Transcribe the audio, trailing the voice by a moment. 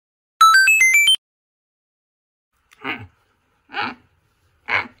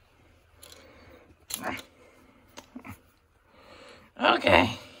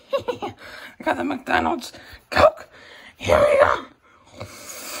Okay. I got the McDonald's Coke. Here we go.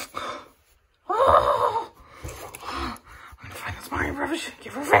 Oh. I'm gonna find this Mario Brothers.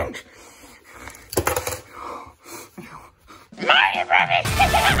 Get revenge. Mario Brothers!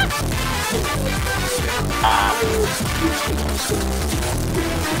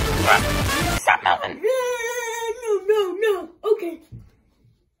 Stop melting. No. Okay.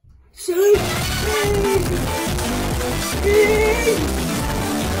 So.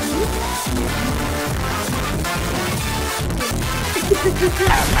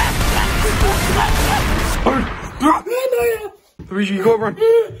 Luigi, you gotta run.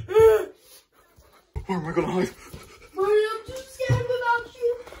 Where am I gonna hide? Mario, I'm too scared without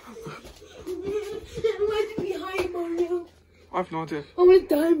you. Where did we hide, Mario? I have no idea. I want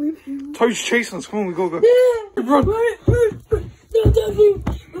to die with you. Toad's chasing us. Come on, we gotta go. Yeah. Run. No, don't move.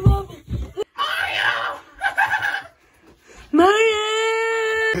 Mario!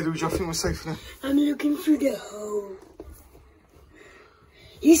 Hey, Luigi, I think we're safe now. I'm looking through the hole.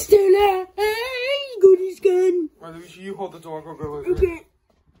 He's still there. Hey, he got his gun. Right, Luigi, you hold the door. I'll go over. Okay.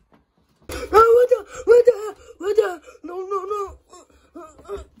 Oh, what the? No.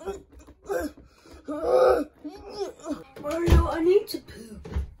 Mario, I need to poop.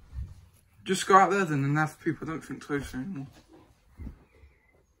 Just go out there then and have poop. I don't think Toad's there anymore.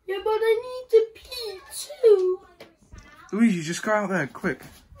 Yeah, but I need to pee too. Luigi, just go out there, quick.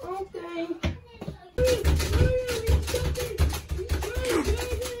 Okay.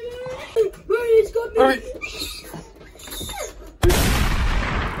 Mario's got me. Hurry.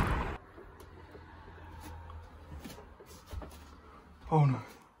 Oh no.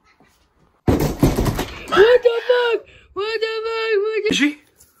 What the fuck? Is she?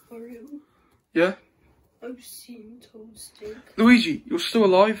 Mario, Yeah? I've seen Toad stink. Luigi, you're still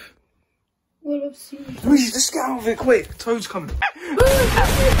alive? Well, I've seen Toad. Luigi, just get out of it quick. Toad's coming.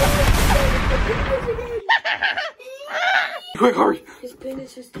 Quick, hurry. His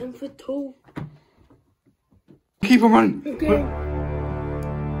penis is 10 foot tall. Keep on running. Okay.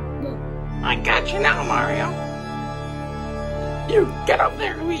 No. I got you now, Mario. You get up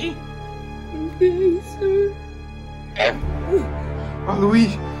there, Luigi. Okay, sir. Oh,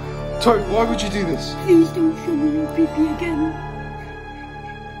 Luigi. Toad, why would you do this? Please don't show me your pee-pee again.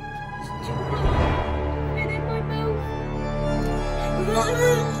 It's too hot. Get in my mouth.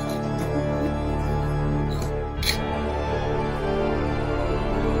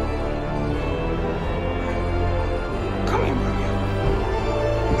 Come here,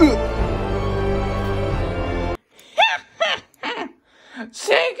 Mario.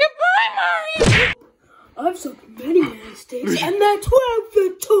 Say goodbye, Mario. I've sucked many ass dicks, and they're 12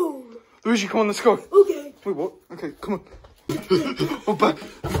 foot tall. Luigi, come on, let's go. Okay. Wait, what? Okay, come on. Oh, back.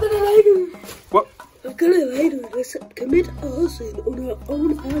 I've got a lighter. What? I've got a lighter. Let's commit arson on our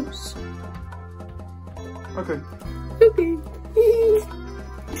own house. Okay. Okay.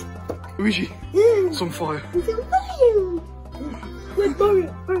 Luigi, Yeah. it's on fire. It's on fire. Look,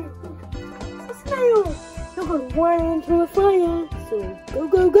 Mario. It's a snail. You're gonna run into a fire. So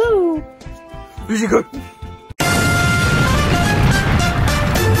go. Luigi, go.